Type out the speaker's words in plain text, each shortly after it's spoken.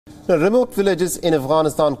Remote villages in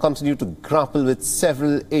Afghanistan continue to grapple with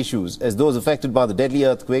several issues as those affected by the deadly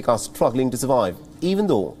earthquake are struggling to survive, even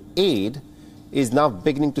though aid is now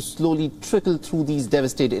beginning to slowly trickle through these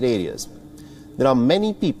devastated areas. There are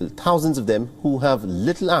many people, thousands of them, who have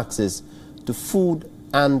little access to food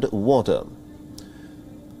and water.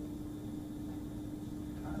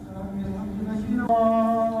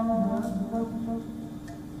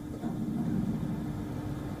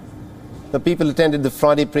 The people attended the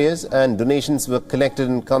Friday prayers and donations were collected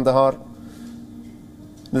in Kandahar.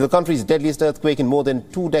 The country's deadliest earthquake in more than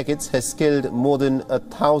 2 decades has killed more than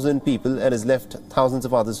 1,000 people and has left thousands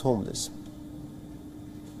of others homeless.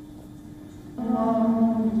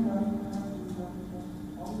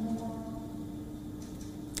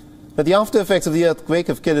 But the after effects of the earthquake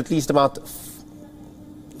have killed at least about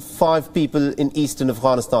 5 people in eastern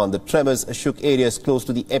Afghanistan. The tremors shook areas close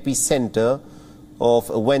to the epicenter of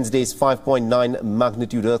Wednesday's 5.9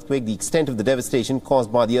 magnitude earthquake. The extent of the devastation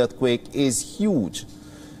caused by the earthquake is huge.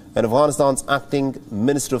 And Afghanistan's acting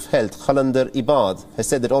Minister of Health, Khalandar Ibad, has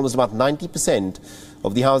said that almost about 90%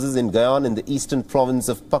 of the houses in WION in the eastern province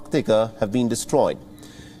of Paktika have been destroyed.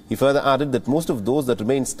 He further added that most of those that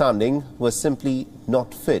remained standing were simply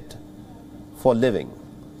not fit for living.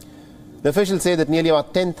 The officials say that nearly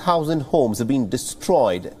about 10,000 homes have been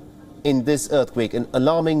destroyed in this earthquake, an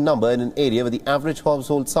alarming number in an area where the average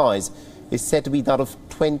household size is said to be that of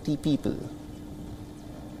 20 people.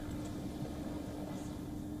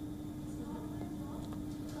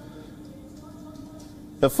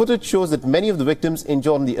 The footage shows that many of the victims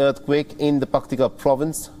injured in the earthquake in the Paktika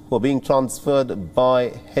province were being transferred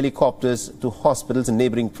by helicopters to hospitals in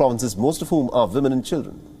neighboring provinces, most of whom are women and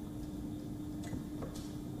children.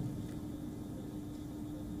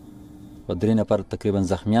 درې نفر تقریبا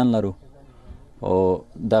زخمیان لرو او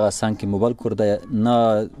دغه سانکي موبایل کورده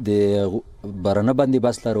نه د بارنه باندې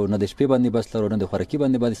بس لرو نه د شپې باندې بس لرو نه د خوراکي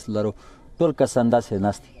باندې بس لرو ټول کسان داسې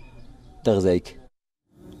ناست دغه ځای کې.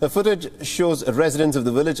 The footage shows residents of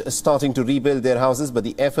the village starting to rebuild their houses, but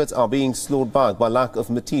the efforts are being slowed back by lack of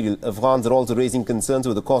material. Afghans are also raising concerns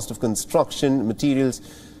over the cost of construction materials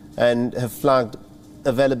and have flagged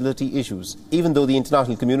availability issues, even though the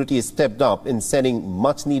international community has stepped up in sending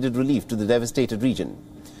much-needed relief to the devastated region.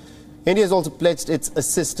 India has also pledged its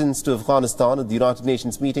assistance to Afghanistan at the United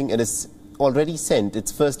Nations meeting and has already sent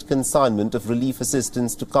its first consignment of relief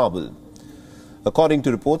assistance to Kabul. According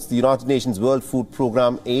to reports, the United Nations World Food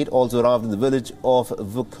Programme aid also arrived in the village of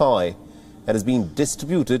Vukai and has been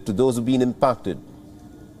distributed to those who have been impacted.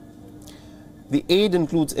 The aid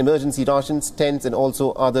includes emergency rations, tents and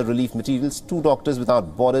also other relief materials. 2 Doctors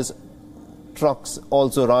Without Borders trucks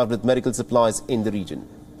also arrived with medical supplies in the region.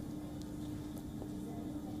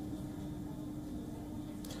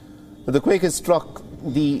 The quake has struck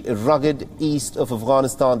the rugged east of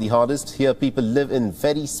Afghanistan the hardest. Here people live in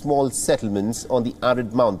very small settlements on the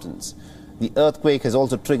arid mountains. The earthquake has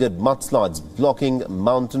also triggered mudslides, blocking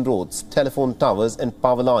mountain roads. Telephone towers and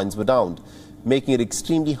power lines were downed, making it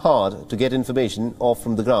extremely hard to get information off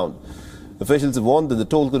from the ground. Officials have warned that the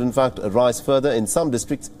toll could in fact rise further. In some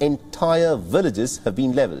districts, entire villages have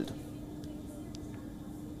been levelled.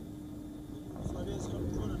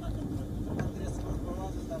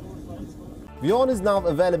 WION is now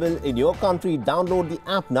available in your country. Download the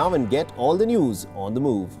app now and get all the news on the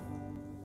move.